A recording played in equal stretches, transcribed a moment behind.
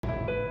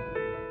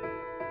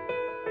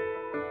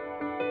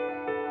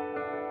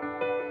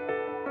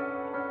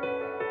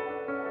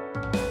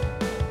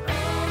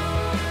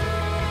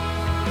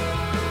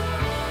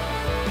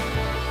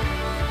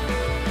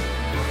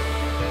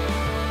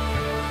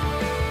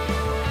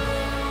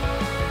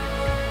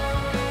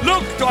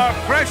Look to our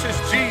precious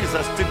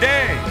Jesus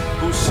today,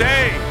 who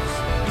saves,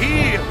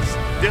 heals,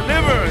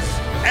 delivers,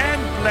 and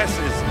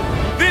blesses.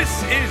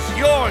 This is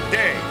your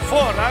day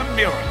for a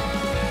miracle.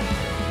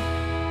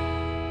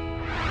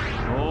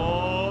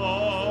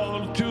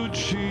 All to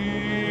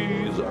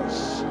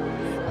Jesus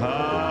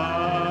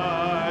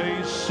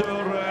I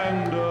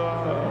surrender.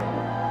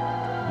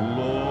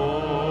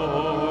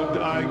 Lord,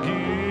 I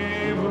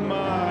give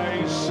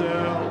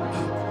myself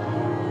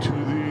to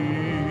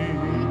thee.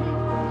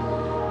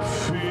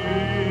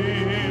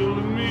 Fill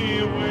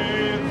me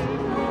with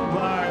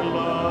thy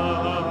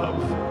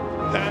love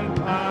and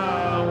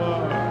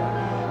power.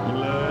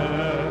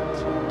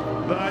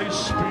 Let thy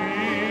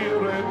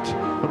spirit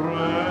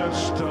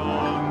rest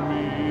on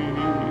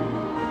me.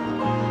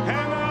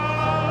 And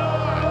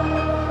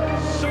I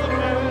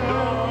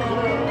surrender.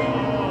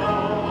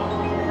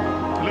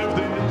 Lift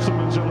the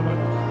instruments, gentlemen.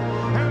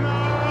 And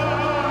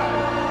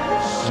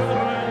I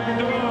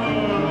surrender.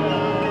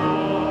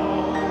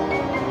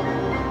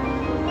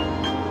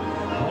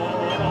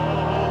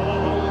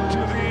 All to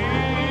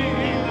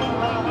thee.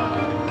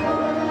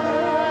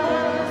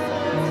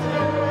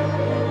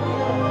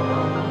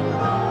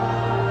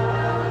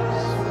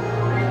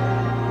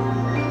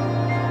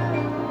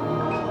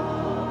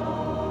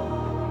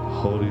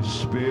 Holy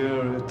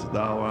Spirit,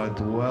 thou art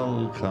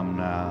welcome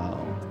now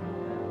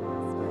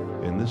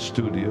in the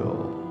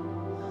studio.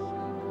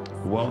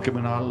 Welcome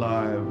in our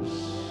lives.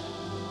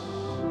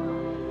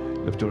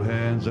 Lift your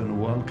hands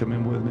and welcome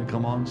him with me.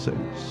 Come on,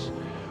 saints.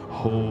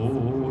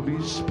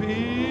 Holy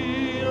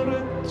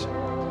Spirit,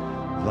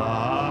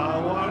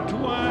 thou art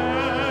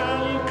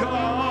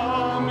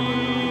welcome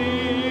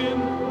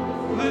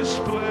in this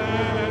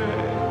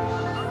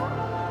place.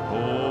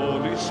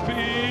 Holy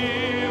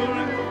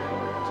Spirit,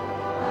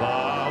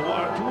 thou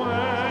art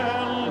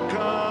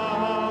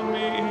welcome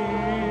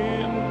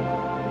in.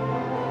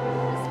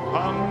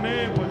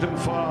 Omnipotent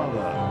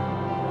Father,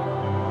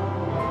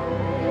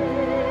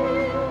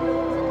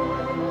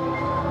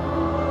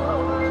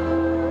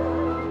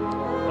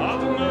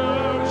 of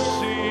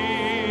mercy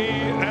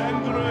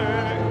and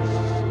grace,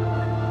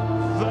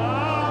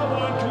 thou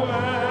art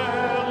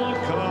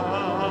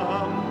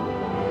welcome.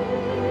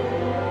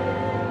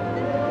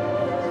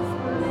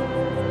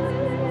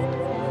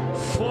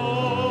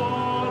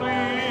 For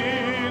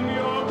in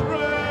your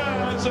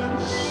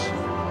presence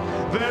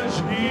there's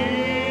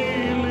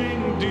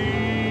healing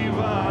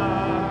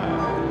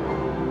divine.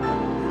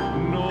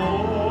 No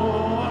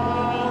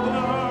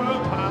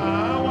other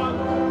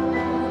power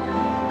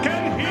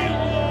can heal,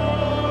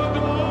 Lord,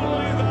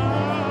 only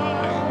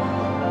thine.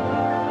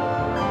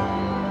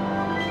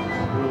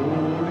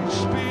 Holy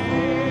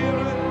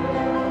Spirit,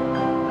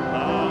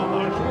 thou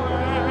art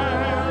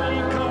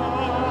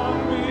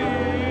welcome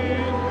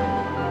in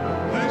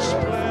this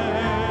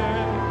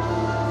place.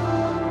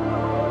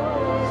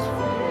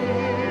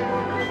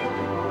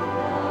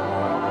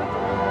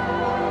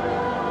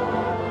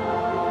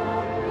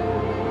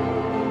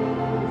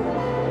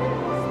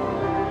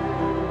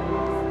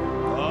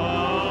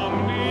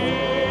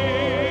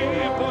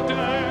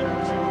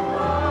 Omnipotent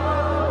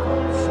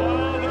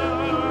Father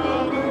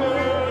of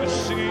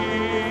mercy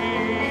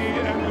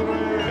and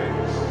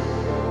grace,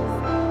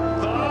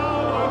 thou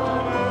art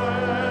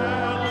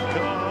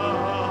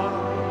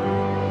welcome.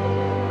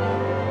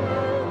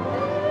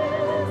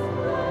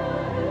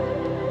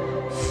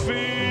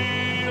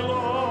 Fill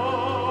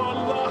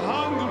all the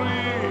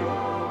hungry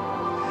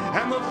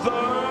and the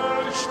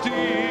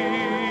thirsty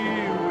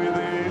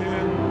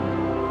within.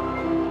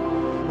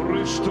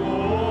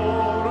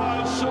 Restore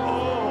us,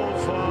 O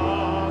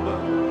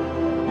Father.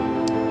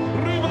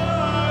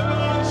 Revive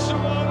us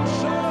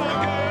once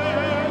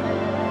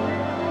again.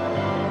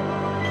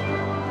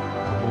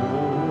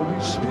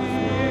 Holy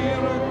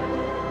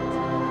Spirit,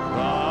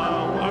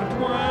 thou art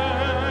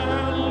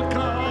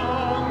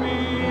welcome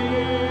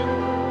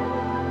in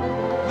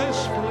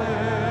this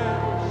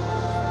place.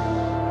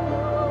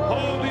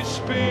 Holy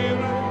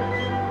Spirit,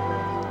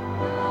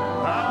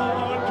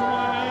 thou art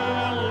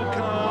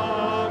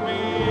welcome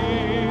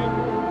in.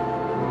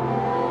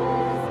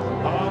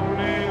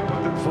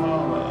 Omnipotent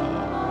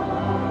Father,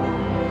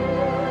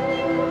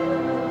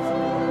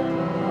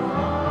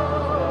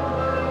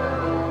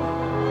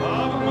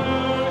 of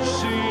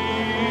mercy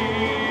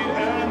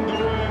and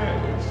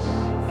grace,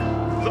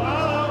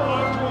 thou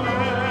art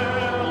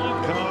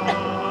welcome.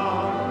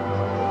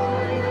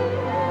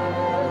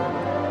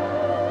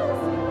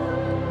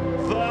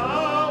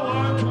 Thou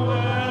art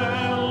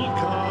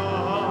welcome.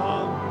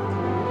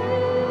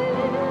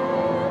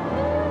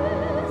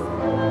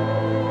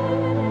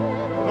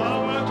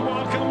 Thou art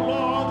welcome,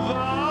 Lord,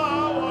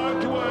 thou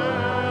art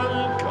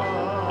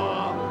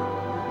welcome.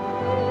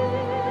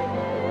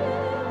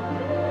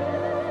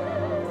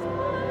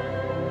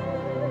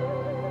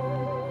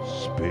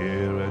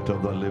 Spirit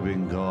of the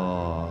living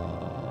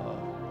God,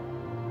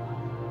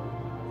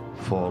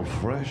 fall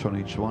fresh on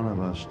each one of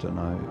us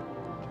tonight.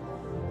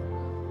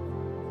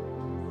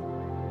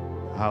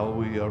 How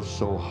we are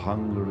so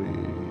hungry,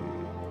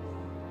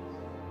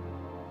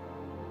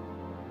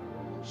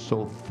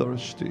 so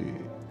thirsty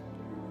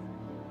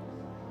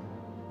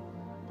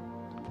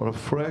for a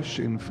fresh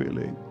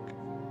infilling.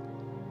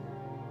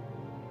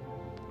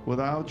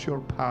 Without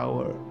your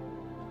power,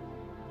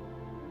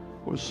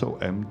 we're so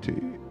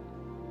empty.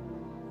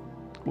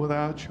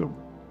 Without your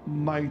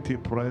mighty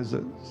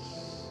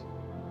presence,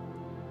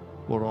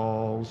 we're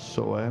all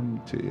so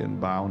empty and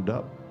bound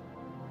up.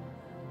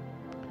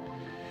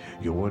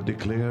 Your word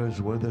declares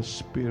where the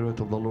Spirit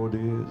of the Lord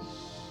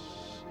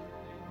is,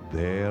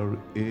 there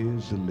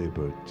is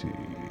liberty.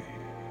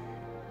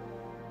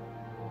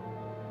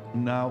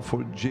 Now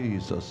for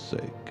Jesus'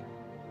 sake,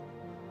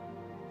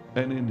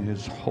 and in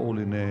His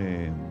holy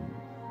name,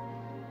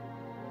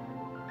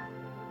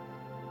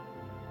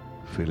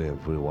 fill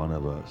every one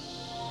of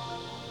us.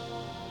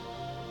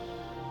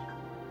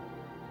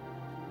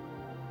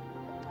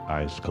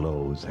 Eyes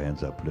closed,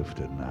 hands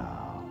uplifted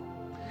now.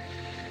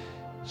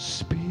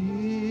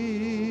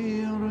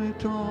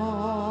 Spirit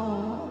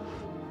of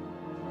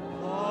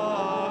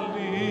the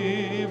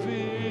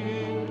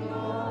living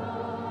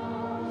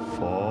God,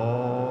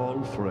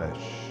 fall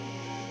fresh.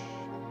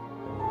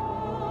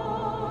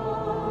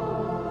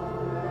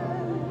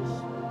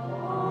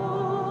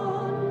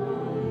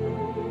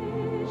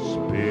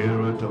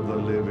 Spirit of the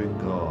living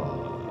God,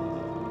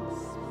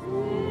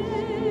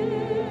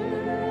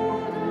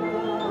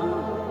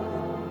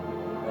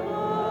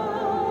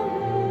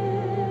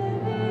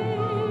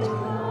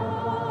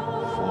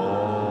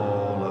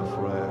 fall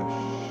afresh.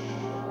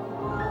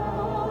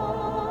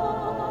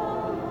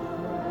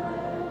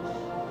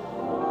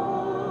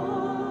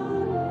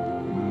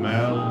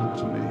 Melt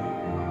me.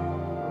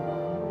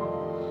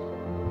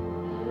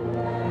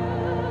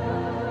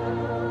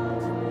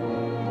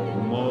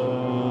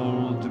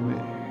 Mold me.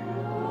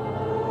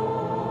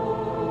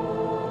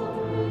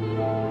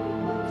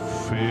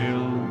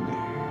 Fill me.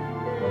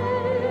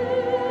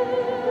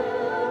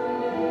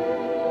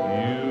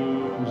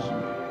 Use me.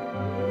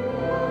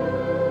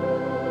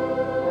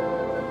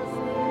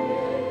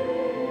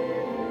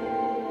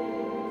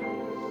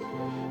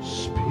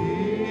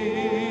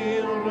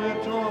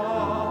 Spirit of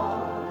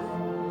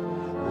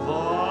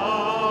the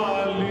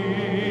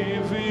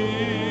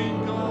living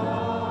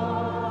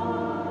God,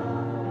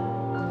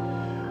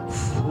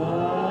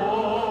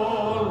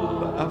 fall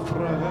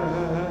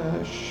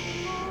afresh.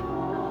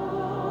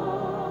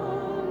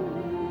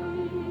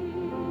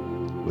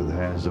 With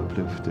hands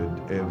uplifted,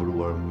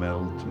 everywhere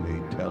melt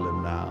me. Tell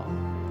Him now.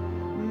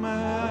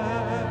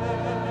 Melt.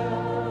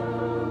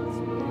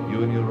 You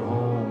in your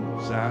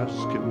homes,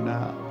 ask Him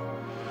now.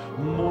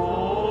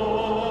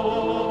 Mold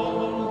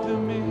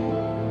me,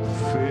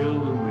 fill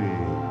me.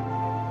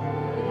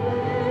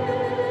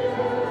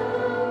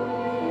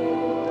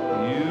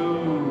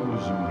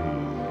 Use me.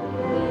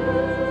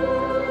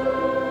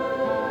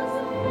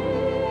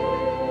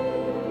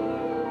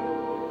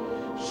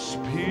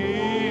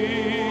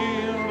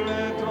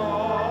 Spirit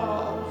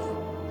of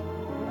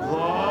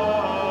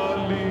the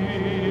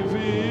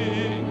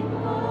living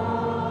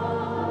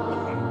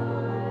God,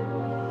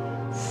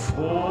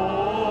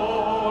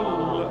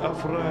 fall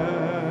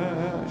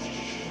afresh.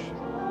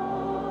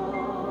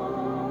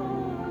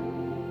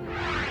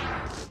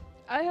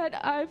 I had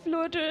eye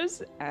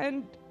floaters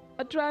and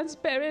a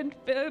transparent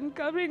film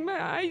covering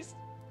my eyes.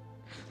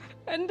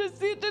 And the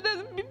Satan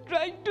has been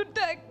trying to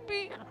attack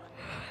me.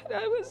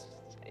 I was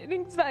in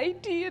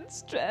anxiety and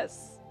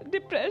stress,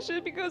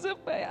 depression because of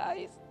my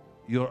eyes.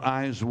 Your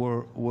eyes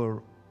were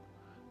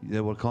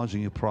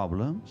causing you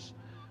problems.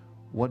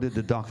 What did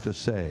the doctor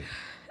say?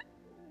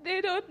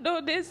 They don't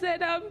know. They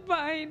said I'm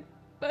fine,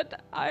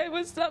 but I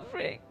was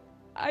suffering.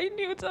 I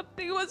knew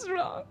something was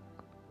wrong.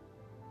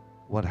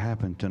 What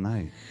happened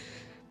tonight?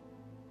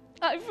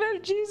 I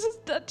felt Jesus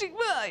touching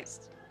my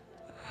eyes.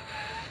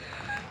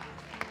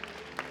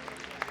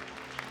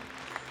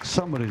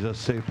 Somebody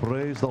just say,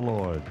 praise the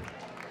Lord.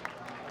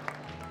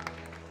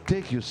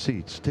 Take your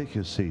seats. Take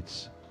your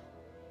seats.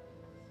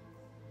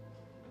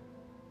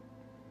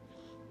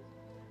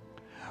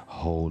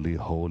 Holy,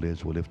 holy,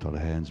 as we lift our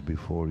hands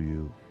before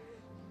you.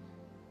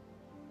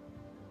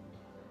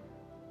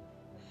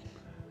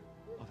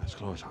 Oh, that's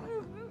glorious on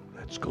you.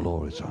 That's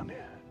glorious on you.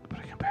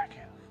 Bring it back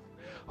here.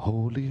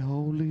 Holy,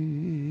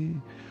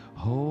 holy,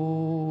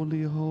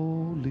 holy,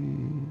 holy.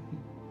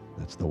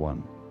 That's the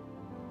one.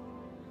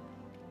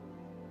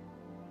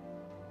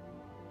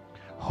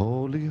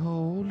 Holy,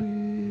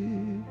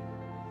 holy,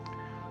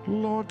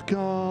 Lord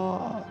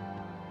God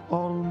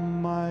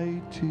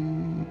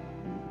Almighty.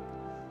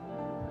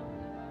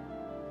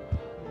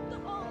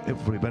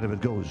 Every bit of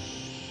it goes.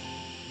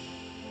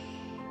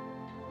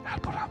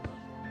 Help her up.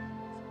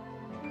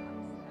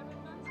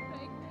 7 months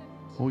pregnant.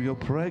 Oh, you're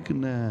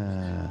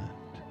pregnant.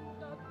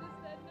 Doctor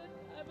said that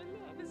I will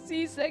have a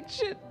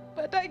C-section,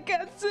 but I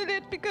cancelled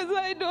it because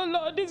I know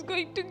Lord is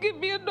going to give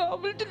me a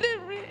normal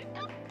delivery.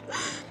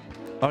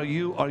 Are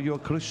you a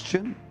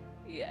Christian?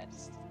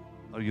 Yes.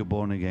 Are you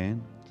born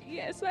again?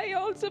 Yes, I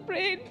also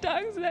pray in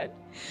tongues that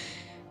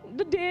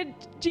the day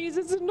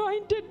Jesus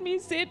anointed me,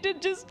 Satan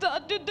just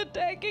started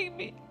attacking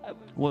me.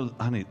 Well,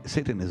 honey,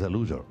 Satan is a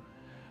loser.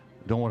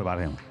 Don't worry about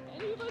him.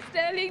 And he was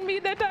telling me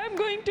that I'm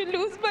going to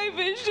lose my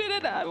vision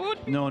and I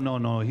won't be.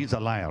 No, he's a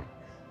liar.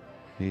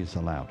 He's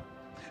allowed.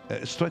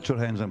 Stretch your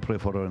hands and pray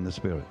for her in the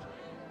Spirit.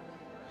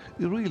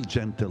 You're real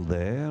gentle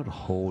there.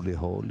 Holy,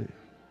 holy.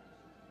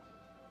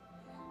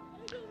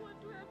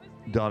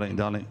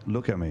 Darling,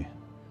 look at me.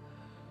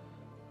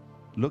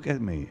 Look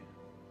at me.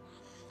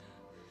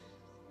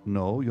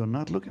 No, you're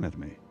not looking at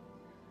me.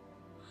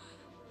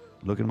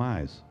 Look in my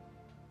eyes.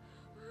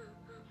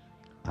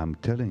 I'm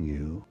telling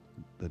you,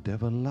 the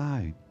devil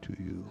lied to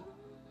you.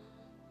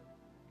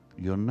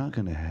 You're not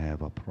going to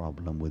have a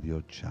problem with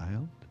your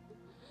child.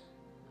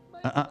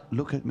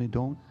 Look at me,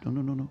 don't.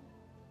 No.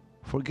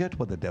 Forget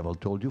what the devil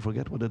told you.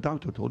 Forget what the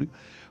doctor told you.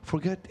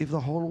 Forget if the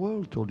whole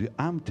world told you.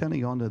 I'm telling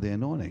you under the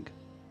anointing.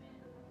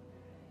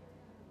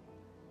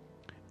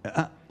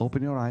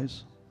 Open your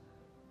eyes.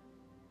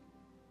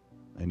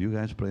 And you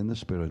guys pray in the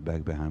Spirit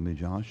back behind me,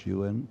 Josh,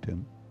 you and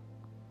Tim.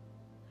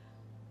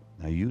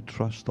 Now you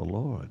trust the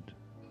Lord.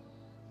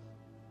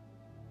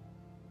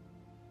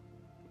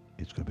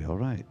 It's going to be all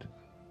right.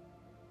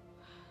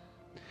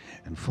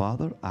 And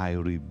Father, I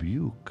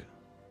rebuke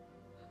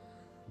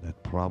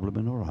that problem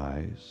in her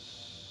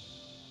eyes.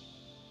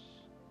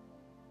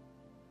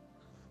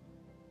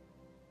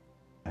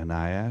 And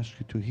I ask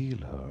you to heal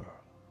her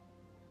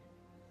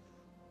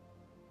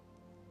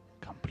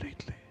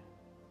completely.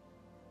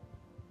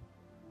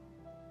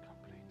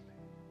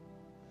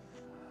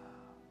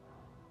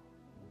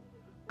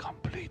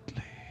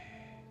 Completely.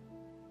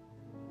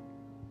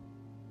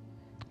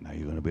 Now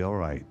you're going to be all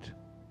right.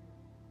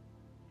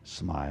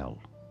 Smile.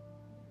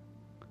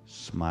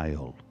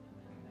 Smile.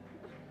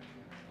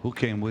 Who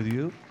came with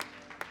you?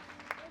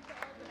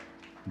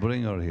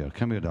 Bring her here.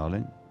 Come here,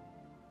 darling.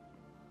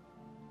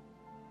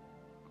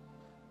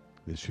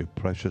 This is your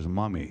precious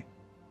mommy.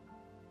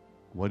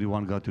 What do you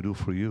want God to do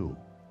for you?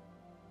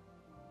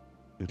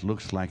 It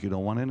looks like you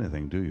don't want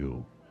anything, do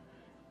you?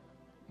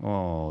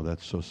 Oh,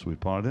 that's so sweet.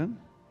 Pardon?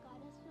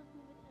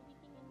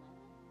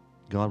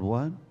 God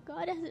what?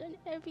 God has done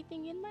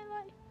everything in my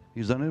life.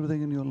 He's done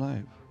everything in your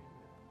life.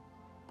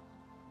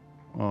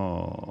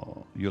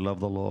 Oh, you love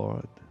the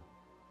Lord.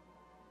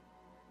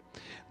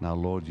 Now,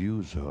 Lord,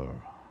 use her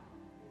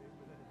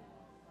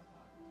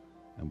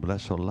and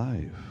bless her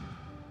life.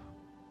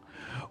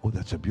 Oh,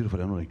 that's a beautiful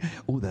anointing.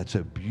 Oh, that's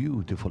a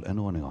beautiful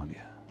anointing on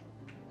you.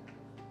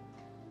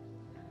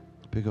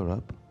 Pick her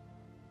up.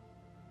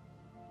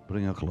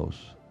 Bring her close.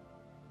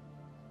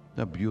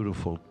 The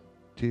beautiful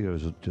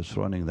tears are just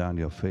running down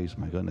your face,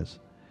 my goodness.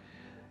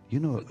 You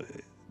know,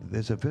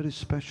 there's a very,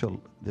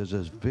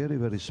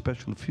 very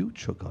special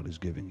future God is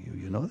giving you.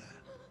 You know that?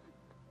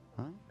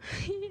 Huh?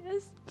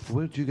 Yes.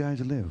 Where do you guys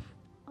live?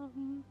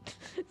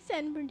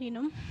 San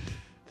Bernardino.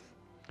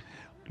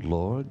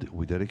 Lord,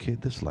 we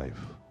dedicate this life.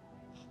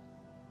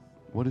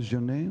 What is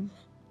your name?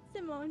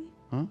 Simone.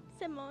 Huh?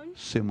 Simone.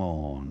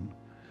 Simone.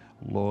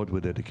 Lord, we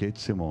dedicate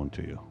Simone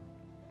to you.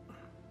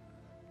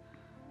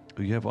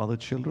 Do you have other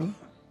children?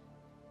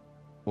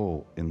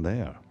 Oh, in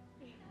there.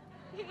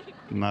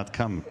 Not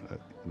come.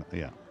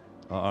 Yeah.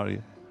 Are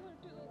you?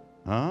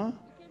 Huh?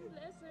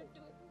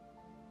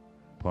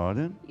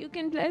 Pardon? You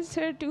can bless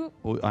her too.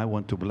 Oh, I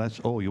want to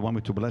bless. Oh, you want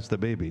me to bless the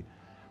baby?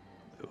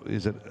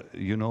 Is it,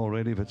 you know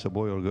already if it's a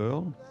boy or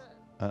girl?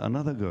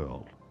 Another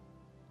girl.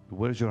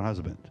 Where's your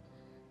husband?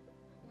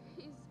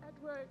 He's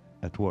at work.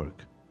 At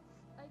work.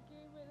 I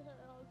came with her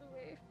all the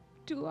way.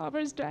 2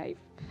 hours drive.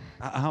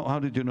 How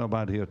did you know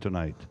about here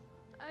tonight?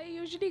 I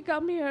usually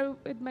come here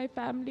with my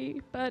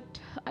family, but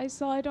I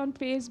saw it on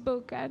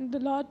Facebook and the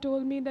Lord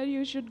told me that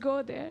you should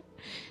go there.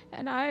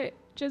 And I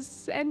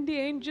just sent the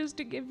angels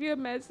to give you a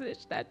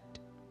message that,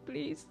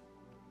 please,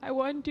 I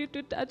want you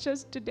to touch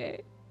us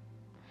today.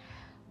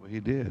 Well, he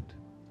did.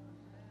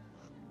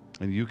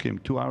 And you came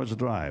 2 hours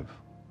drive.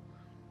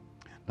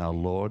 Now,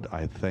 Lord,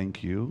 I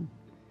thank you.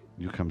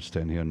 You come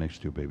stand here next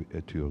to your baby,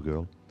 to your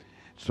girl.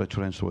 Stretch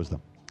your hands towards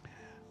them.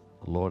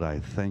 Lord, I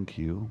thank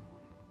you.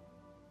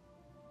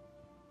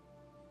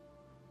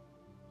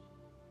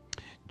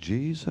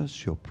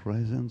 Jesus, your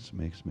presence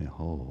makes me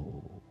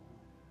whole.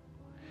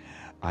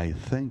 I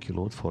thank you,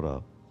 Lord,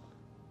 for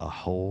a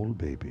whole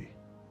baby.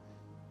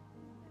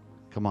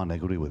 Come on,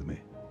 agree with me.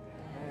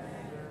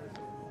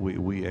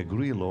 We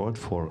agree, Lord,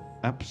 for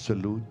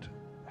absolute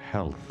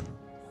health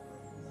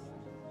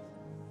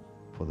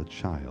for the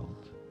child.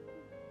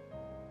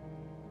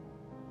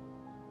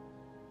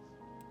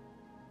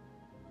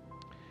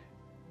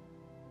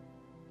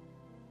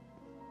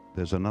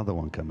 There's another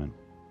one coming.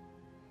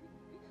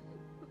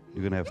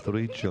 You're going to have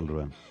 3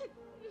 children.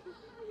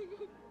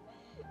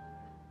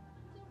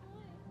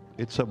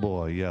 It's a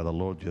boy. Yeah, the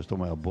Lord just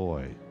told me a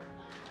boy.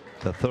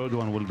 The 3rd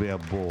one will be a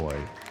boy.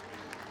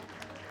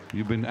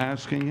 You've been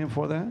asking him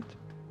for that?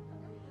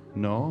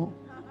 No?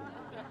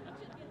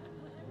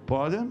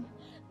 Pardon?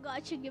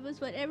 God should give us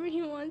whatever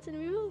He wants, and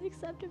we will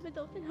accept it with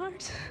open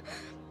hearts.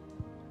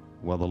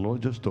 Well, the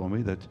Lord just told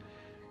me that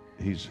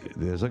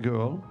there's a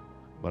girl,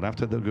 but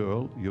after the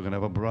girl, you're going to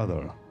have a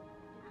brother.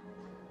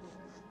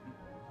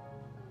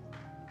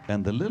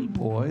 And the little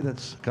boy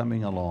that's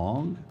coming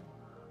along,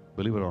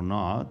 believe it or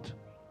not,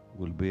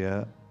 will be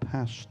a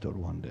pastor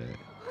one day.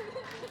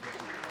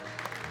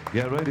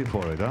 Get ready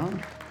for it, huh?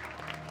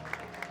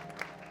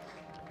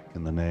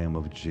 In the name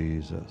of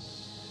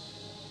Jesus.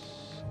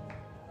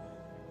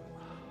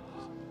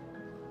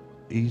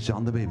 Easy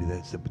on the baby.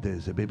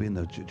 There's a baby in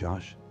there,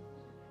 Josh.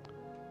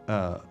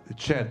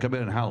 Chad, come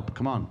here and help.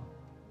 Come on.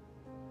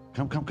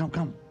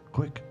 Come.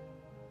 Quick.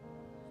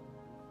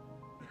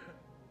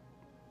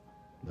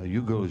 Now,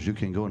 you girls, you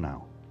can go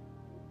now.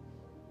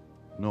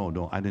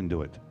 No, I didn't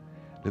do it.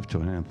 Lift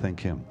your hand and thank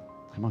Him.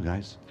 Come on,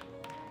 guys.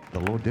 The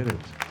Lord did it.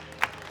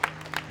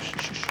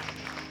 Shh.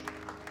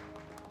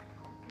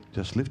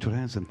 Just lift your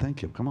hands and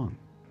thank Him. Come on.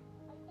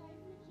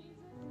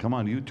 Come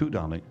on, you too,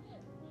 darling.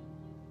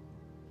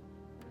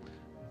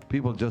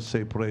 People just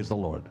say, praise the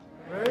Lord.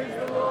 Praise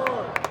the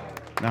Lord.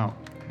 Now,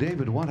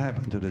 David, what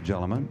happened to the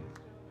gentleman?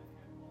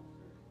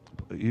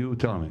 You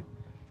tell me.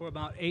 For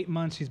about 8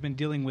 months, he's been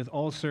dealing with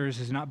ulcers,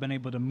 has not been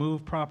able to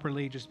move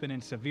properly, just been in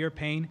severe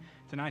pain.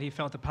 Tonight, he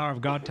felt the power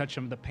of God touch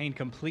him. The pain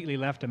completely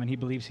left him, and he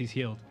believes he's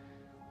healed.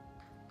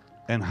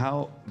 And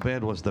how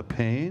bad was the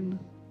pain?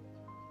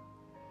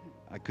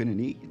 I couldn't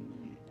eat.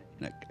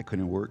 I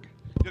couldn't work.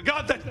 You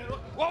got that?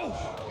 Whoa!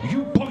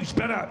 You boys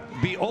better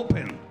be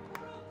open.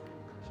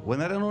 When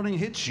that anointing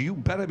hits you,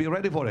 better be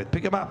ready for it.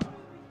 Pick him up.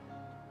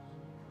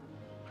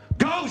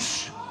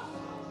 Ghost!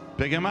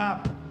 Pick him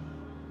up.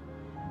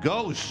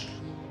 Ghost.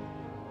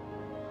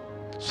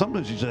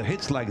 Sometimes it just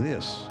hits like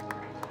this.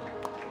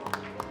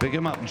 Pick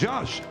him up.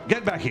 Josh,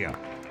 get back here.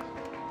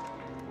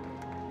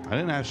 I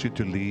didn't ask you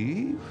to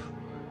leave.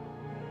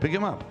 Pick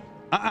him up.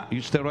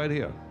 You stay right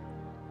here.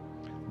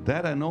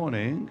 That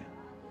anointing,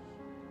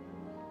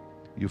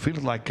 you feel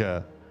like,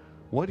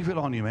 what do you feel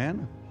on you,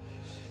 man?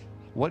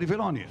 What do you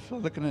feel on you? I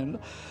felt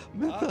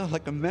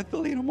like a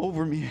methylene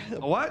over me.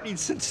 What? A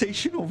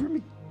sensation over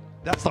me.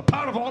 That's the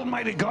power of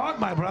Almighty God,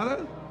 my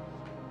brother.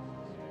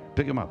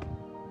 Pick him up.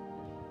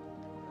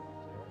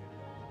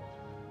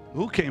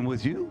 Who came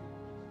with you?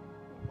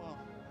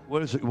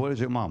 Where is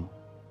your mom?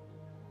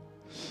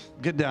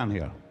 Get down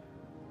here.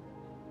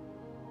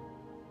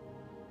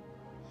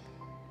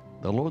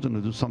 The Lord's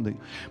going to do something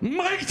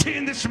mighty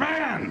in this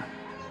man.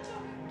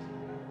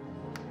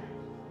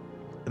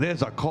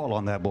 There's a call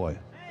on that boy.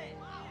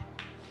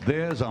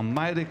 There's a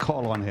mighty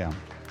call on him.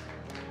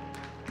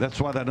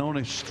 That's why that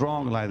anointing is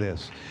strong like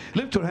this.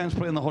 Lift your hands,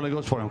 pray in the Holy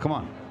Ghost for him. Come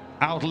on.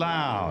 Out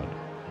loud.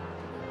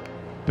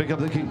 Pick up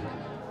the key.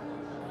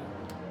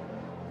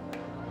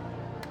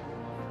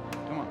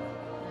 Come on.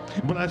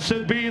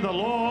 Blessed be the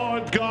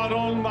Lord God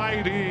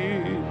Almighty,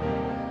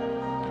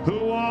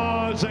 who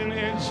was and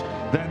is.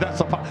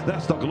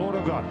 That's the glory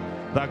of God.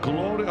 The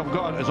glory of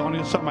God is on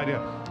your son, my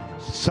dear.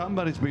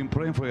 Somebody's been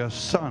praying for your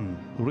son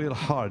real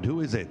hard.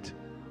 Who is it?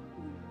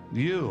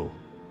 You.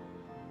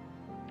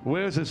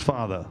 Where's his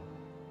father?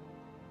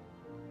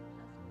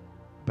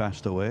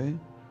 Passed away.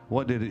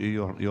 What did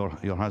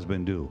your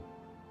husband do?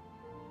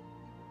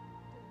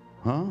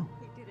 Huh?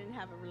 He didn't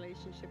have a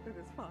relationship with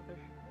his father.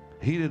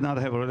 He did not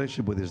have a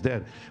relationship with his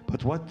dad.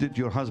 But what did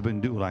your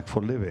husband do, like,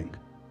 for living?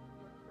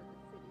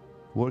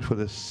 Work for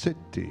the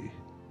city.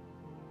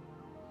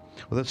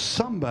 Well, there's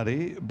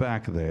somebody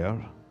back there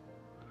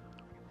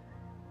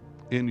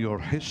in your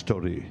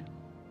history,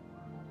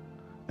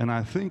 and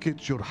I think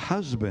it's your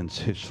husband's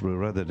history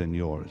rather than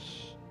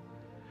yours,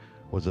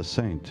 was a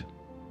saint.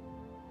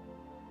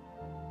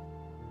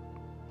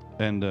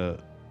 And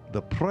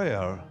the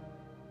prayer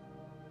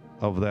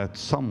of that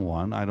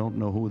someone, I don't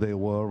know who they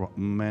were,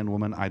 man,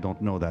 woman, I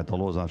don't know that. The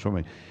Lord's not showing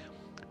me.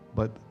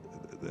 But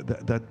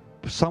that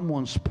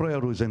someone's prayer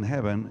who's in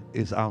heaven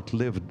is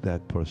outlived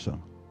that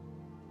person.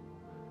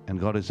 And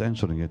God is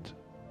answering it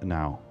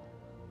now.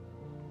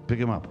 Pick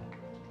him up.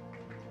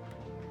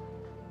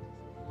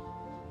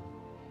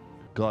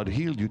 God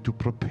healed you to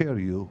prepare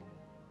you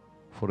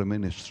for a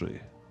ministry.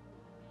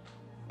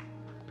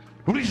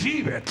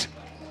 Receive it.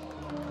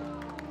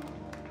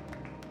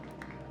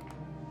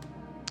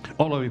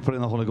 All of you pray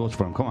in the Holy Ghost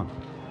for him. Come on.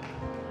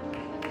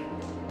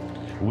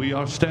 We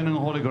are standing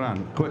on holy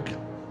ground. Quick.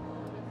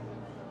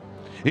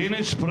 In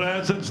his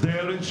presence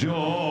there is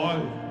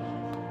joy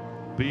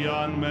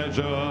beyond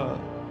measure.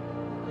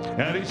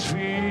 At his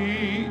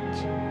feet,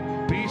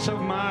 peace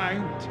of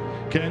mind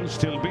can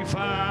still be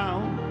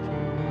found.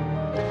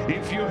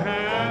 If you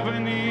have a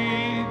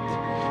need,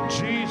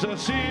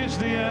 Jesus is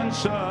the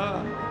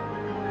answer.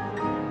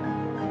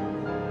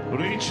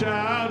 Reach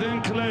out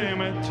and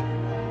claim it.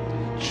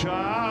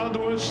 Child,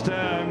 we're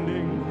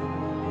standing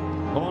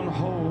on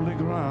holy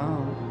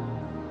ground.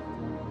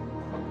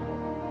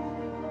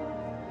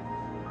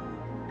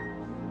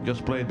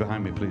 Just play it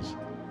behind me, please.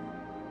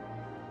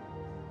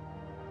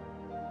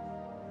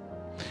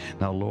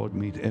 Now, Lord,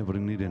 meet every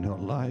need in her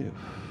life.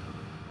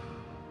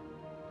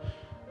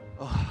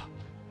 Oh,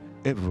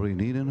 every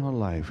need in her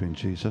life in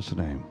Jesus'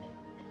 name.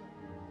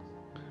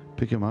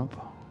 Pick him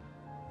up.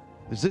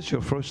 Is this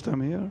your first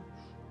time here?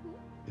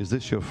 Is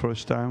this your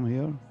first time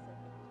here?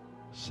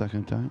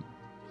 Second time?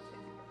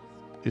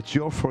 It's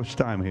your first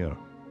time here.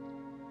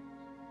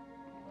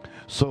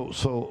 So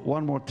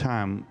one more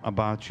time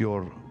about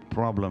your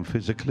problem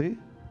physically.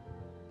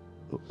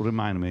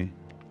 Remind me.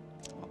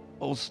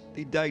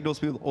 They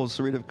diagnosed me with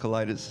ulcerative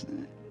colitis,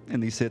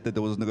 and they said that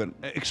there was no good.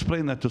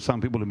 Explain that to some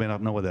people who may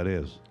not know what that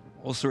is.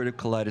 Ulcerative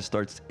colitis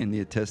starts in the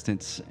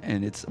intestines,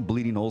 and it's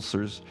bleeding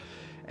ulcers,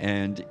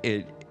 and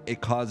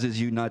it causes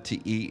you not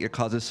to eat. It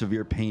causes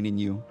severe pain in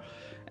you,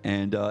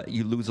 and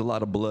you lose a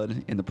lot of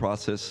blood in the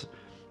process.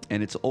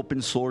 And it's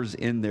open sores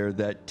in there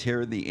that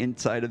tear the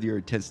inside of your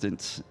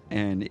intestines.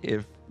 And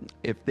if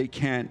they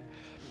can't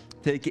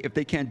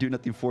do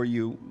nothing for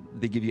you,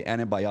 they give you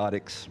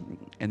antibiotics,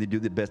 and they do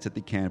the best that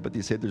they can. But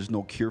they said there's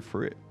no cure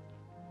for it.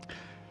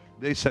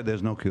 They said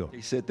there's no cure.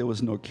 They said there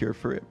was no cure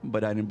for it,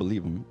 but I didn't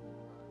believe them.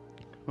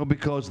 Well,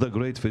 because the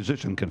great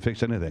physician can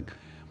fix anything.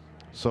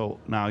 So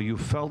now you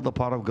felt the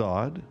power of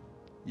God.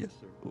 Yes,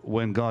 sir.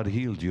 When God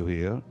healed you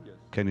here. Yes.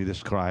 Can you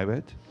describe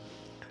it?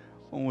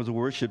 Someone was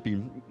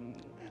worshiping.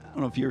 I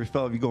don't know if you ever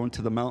felt if you go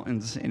into the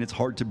mountains and it's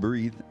hard to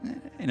breathe.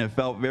 And it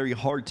felt very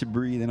hard to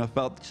breathe. And I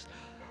felt just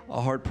a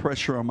hard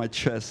pressure on my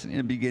chest. And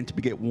it began to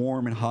get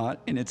warm and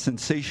hot. And its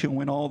sensation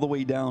went all the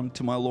way down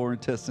to my lower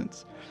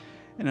intestines.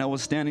 And I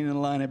was standing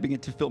in line. I began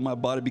to feel my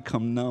body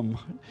become numb.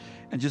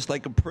 And just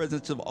like a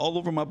presence of all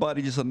over my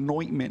body, just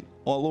anointment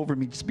all over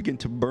me just began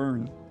to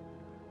burn.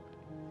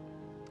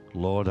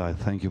 Lord, I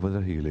thank you for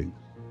the healing.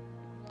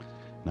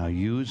 Now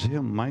use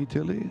him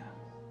mightily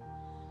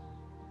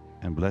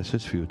and bless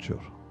his future.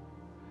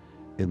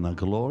 In the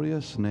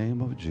glorious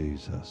name of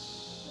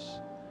Jesus.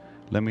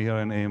 Let me hear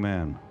an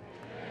amen.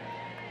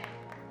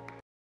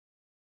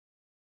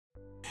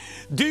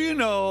 Do you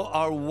know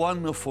our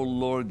wonderful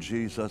Lord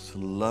Jesus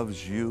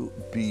loves you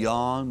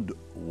beyond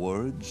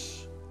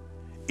words?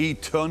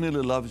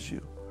 Eternally loves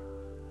you.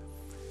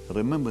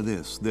 Remember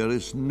this, there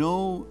is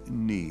no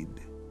need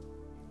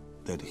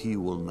that he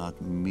will not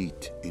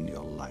meet in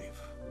your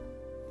life.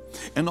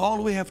 And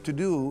all we have to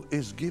do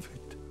is give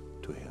it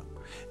to him,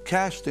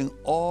 casting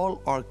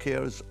all our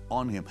cares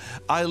on him.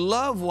 I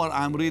love what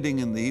I'm reading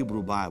in the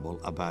Hebrew Bible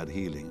about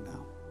healing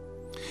now.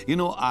 You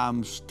know,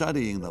 I'm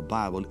studying the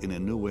Bible in a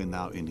new way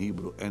now in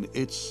Hebrew, and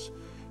it's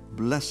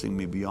blessing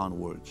me beyond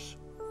words.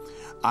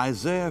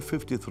 Isaiah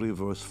 53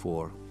 verse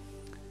 4,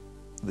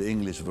 the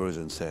English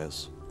version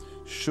says,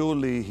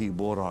 surely he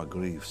bore our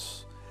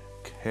griefs,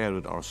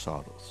 carried our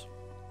sorrows.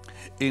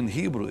 In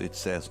Hebrew it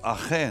says,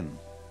 achen.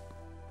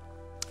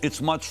 It's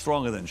much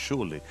stronger than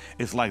surely.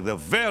 It's like the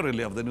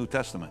verily of the New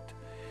Testament.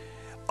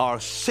 Our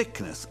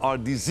sickness, our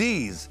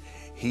disease,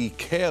 he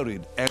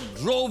carried and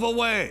drove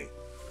away.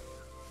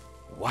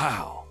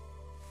 Wow.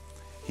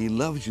 He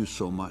loves you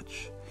so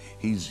much.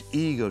 He's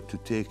eager to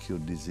take your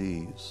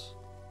disease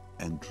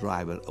and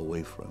drive it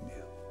away from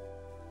you.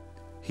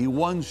 He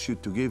wants you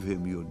to give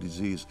him your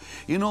disease.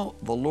 You know,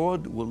 the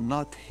Lord will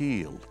not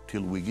heal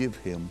till we give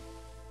him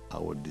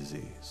our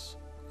disease.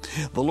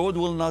 The Lord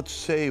will not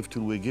save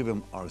till we give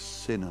him our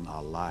sin in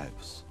our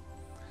lives.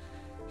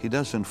 He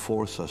doesn't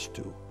force us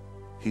to.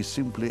 He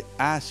simply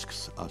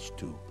asks us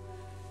to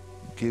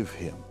give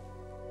him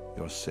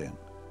your sin.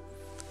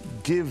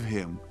 Give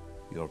him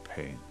your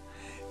pain.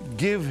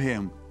 Give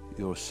him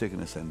your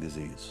sickness and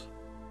disease.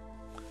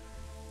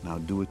 Now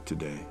do it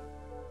today,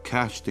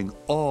 casting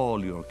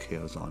all your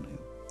cares on him,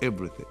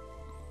 everything,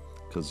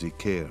 because he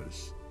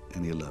cares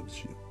and he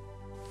loves you.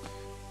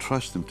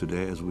 Trust him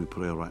today as we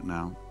pray right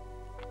now.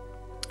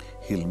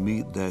 He'll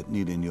meet that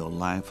need in your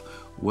life,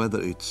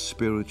 whether it's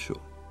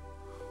spiritual,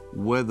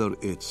 whether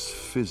it's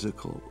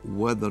physical,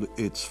 whether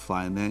it's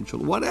financial,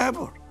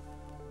 whatever.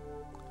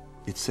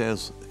 It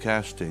says,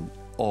 casting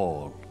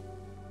all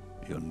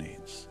your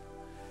needs,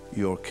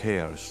 your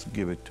cares,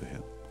 give it to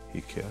him. He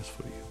cares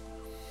for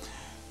you.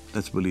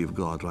 Let's believe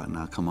God right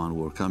now. Come on,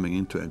 we're coming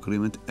into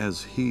agreement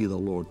as he, the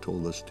Lord,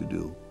 told us to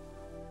do.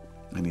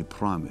 And he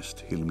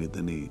promised he'll meet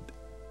the need.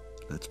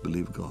 Let's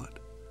believe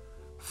God.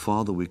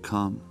 Father, we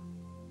come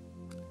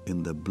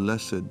in the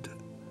blessed,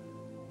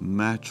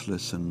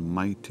 matchless, and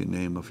mighty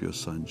name of your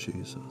Son,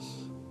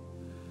 Jesus.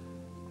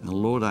 And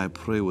Lord, I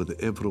pray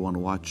with everyone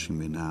watching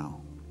me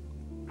now,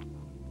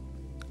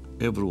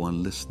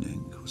 everyone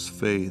listening whose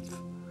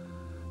faith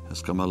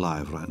has come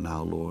alive right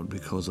now, Lord,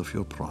 because of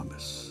your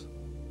promise.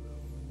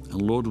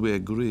 And Lord, we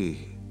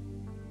agree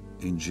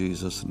in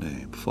Jesus'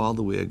 name.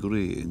 Father, we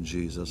agree in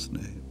Jesus'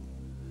 name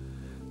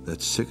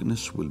that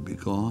sickness will be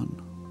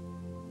gone,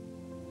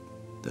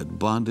 that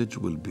bondage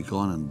will be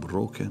gone and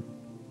broken,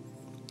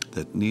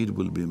 that need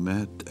will be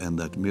met, and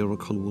that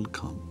miracle will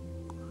come.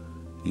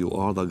 You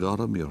are the God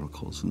of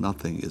miracles.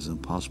 Nothing is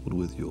impossible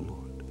with you,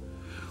 Lord.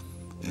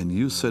 And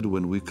you said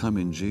when we come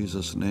in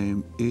Jesus'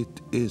 name,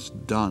 it is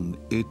done.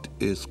 It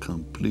is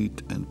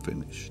complete and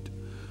finished.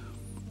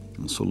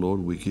 And so,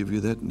 Lord, we give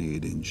you that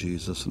need in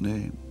Jesus'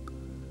 name.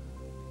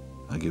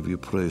 I give you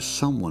praise.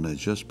 Someone has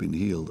just been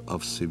healed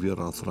of severe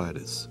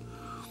arthritis.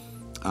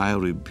 I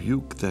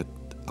rebuke that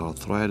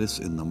arthritis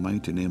in the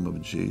mighty name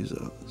of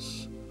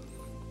Jesus.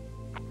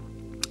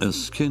 A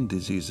skin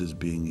disease is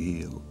being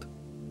healed.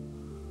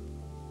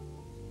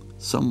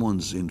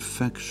 Someone's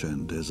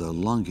infection, there's a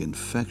lung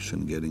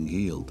infection getting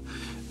healed,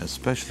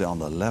 especially on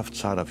the left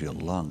side of your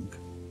lung.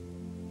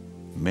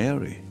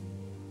 Mary,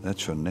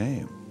 that's your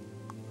name.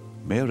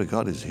 Mary,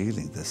 God is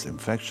healing this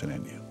infection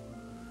in you.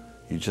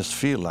 You just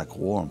feel like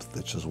warmth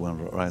that just went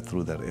right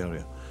through that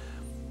area.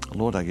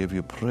 Lord, I give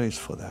you praise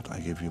for that. I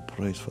give you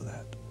praise for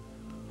that.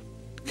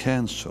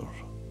 Cancer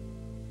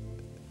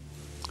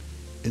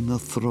in the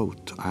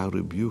throat, I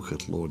rebuke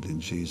it, Lord,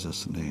 in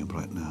Jesus' name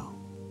right now.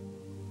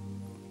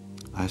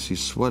 I see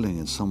swelling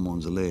in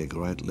someone's leg,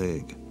 right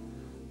leg.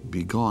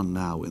 Be gone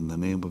now in the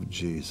name of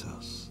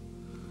Jesus.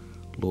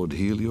 Lord,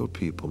 heal your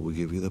people. We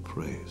give you the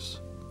praise.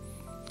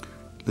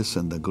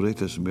 Listen, the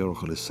greatest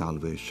miracle is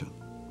salvation.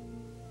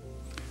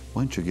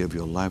 Why don't you give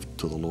your life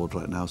to the Lord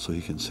right now so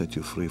He can set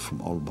you free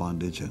from all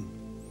bondage and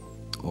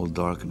all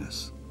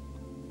darkness?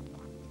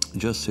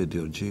 Just say,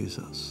 dear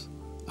Jesus,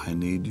 I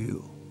need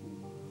you.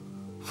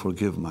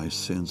 Forgive my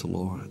sins,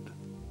 Lord.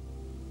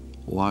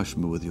 Wash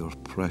me with your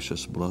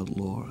precious blood,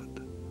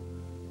 Lord.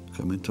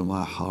 Come into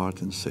my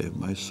heart and save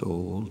my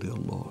soul, dear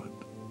Lord.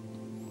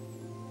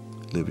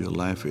 Live your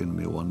life in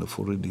me,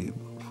 wonderful Redeemer,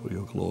 for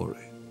your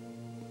glory.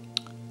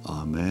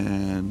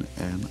 Amen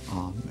and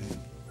amen.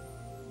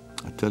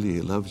 I tell you,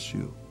 He loves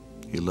you.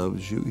 He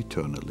loves you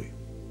eternally.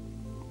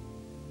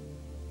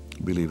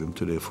 Believe Him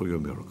today for your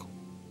miracle.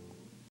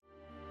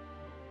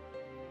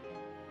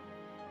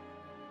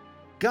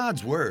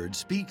 God's Word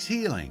Speaks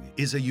Healing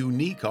is a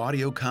unique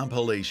audio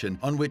compilation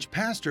on which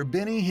Pastor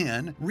Benny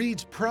Hinn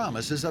reads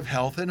promises of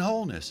health and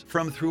wholeness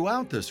from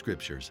throughout the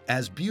Scriptures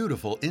as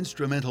beautiful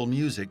instrumental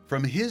music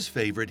from his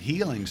favorite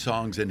healing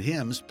songs and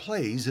hymns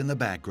plays in the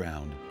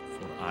background.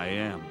 For I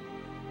am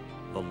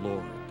the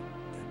Lord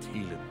that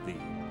healeth thee.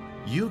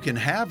 You can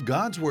have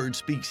God's Word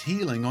Speaks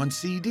Healing on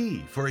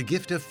CD for a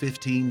gift of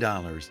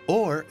 $15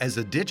 or as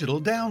a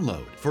digital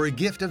download for a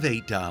gift of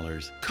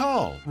 $8.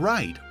 Call,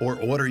 write, or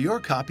order your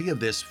copy of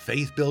this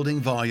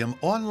faith-building volume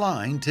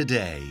online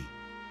today.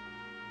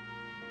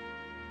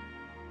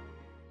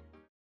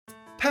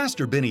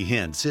 Pastor Benny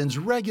Hinn sends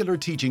regular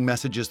teaching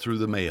messages through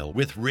the mail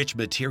with rich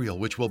material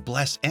which will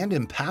bless and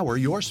empower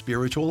your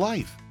spiritual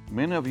life.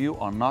 Many of you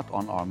are not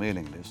on our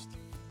mailing list.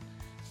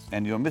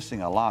 And you're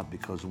missing a lot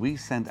because we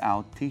send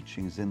out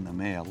teachings in the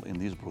mail in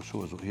these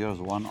brochures. Here's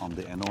one on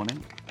the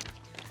anointing.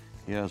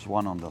 Here's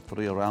one on the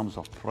 3 realms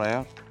of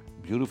prayer,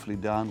 beautifully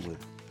done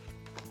with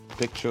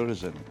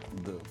pictures, and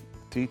the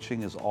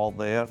teaching is all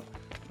there.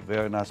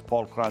 Very nice.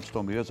 Paul Crouch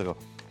told me years ago,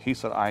 he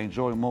said, I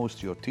enjoy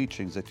most your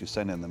teachings that you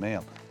send in the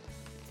mail.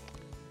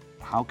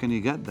 How can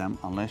you get them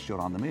unless you're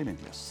on the mailing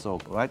list? So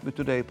write me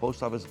today,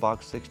 Post Office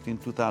Box 16,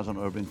 2000,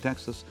 Irving,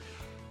 Texas.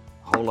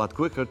 A whole lot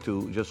quicker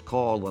to just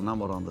call the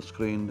number on the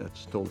screen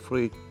that's toll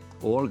free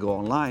or go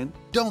online.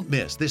 Don't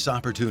miss this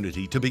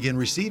opportunity to begin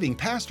receiving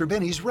Pastor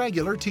Benny's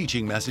regular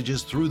teaching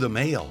messages through the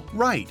mail.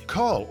 Write,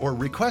 call, or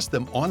request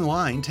them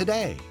online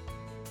today.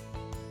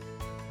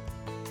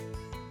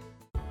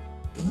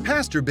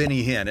 Pastor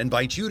Benny Hinn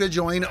invites you to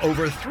join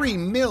over 3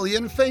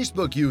 million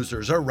Facebook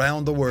users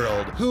around the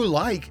world who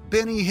like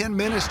Benny Hinn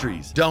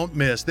Ministries. Don't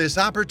miss this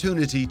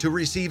opportunity to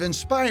receive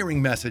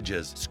inspiring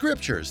messages,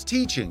 scriptures,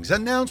 teachings,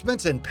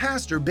 announcements, and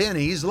Pastor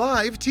Benny's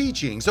live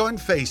teachings on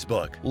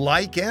Facebook.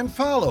 Like and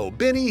follow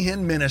Benny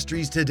Hinn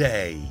Ministries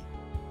today.